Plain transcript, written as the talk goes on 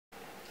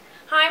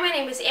my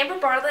name is Amber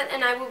Bartlett,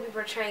 and I will be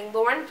portraying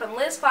Lauren from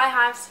Liz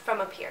Flahive's From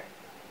Up Here.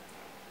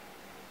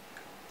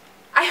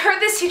 I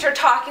heard this teacher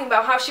talking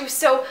about how she was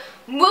so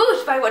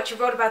moved by what you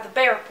wrote about the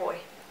bear boy.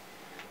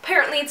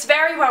 Apparently it's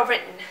very well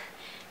written.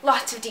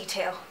 Lots of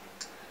detail.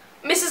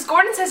 Mrs.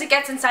 Gordon says it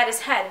gets inside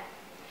his head.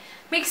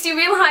 Makes you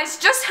realize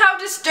just how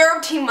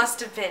disturbed he must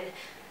have been.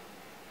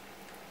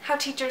 How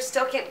teachers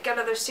still can't get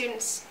other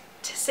students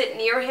to sit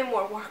near him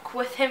or work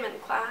with him in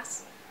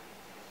class.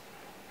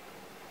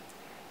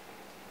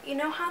 You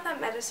know how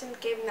that medicine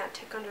gave him that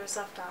tick under his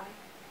left eye?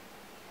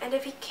 And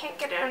if he can't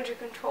get it under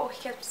control,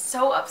 he gets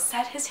so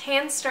upset his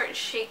hands start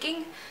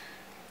shaking?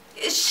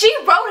 She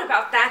wrote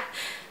about that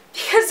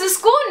because the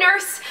school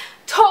nurse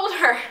told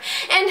her,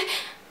 and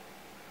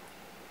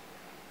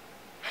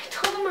I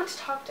told him not to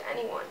talk to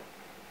anyone.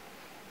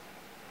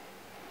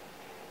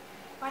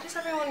 Why does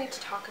everyone need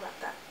to talk about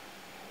that?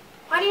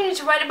 Why do you need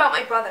to write about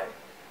my brother?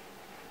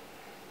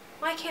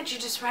 Why can't you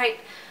just write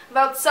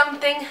about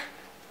something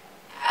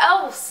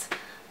else?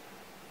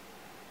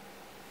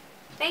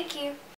 Thank you.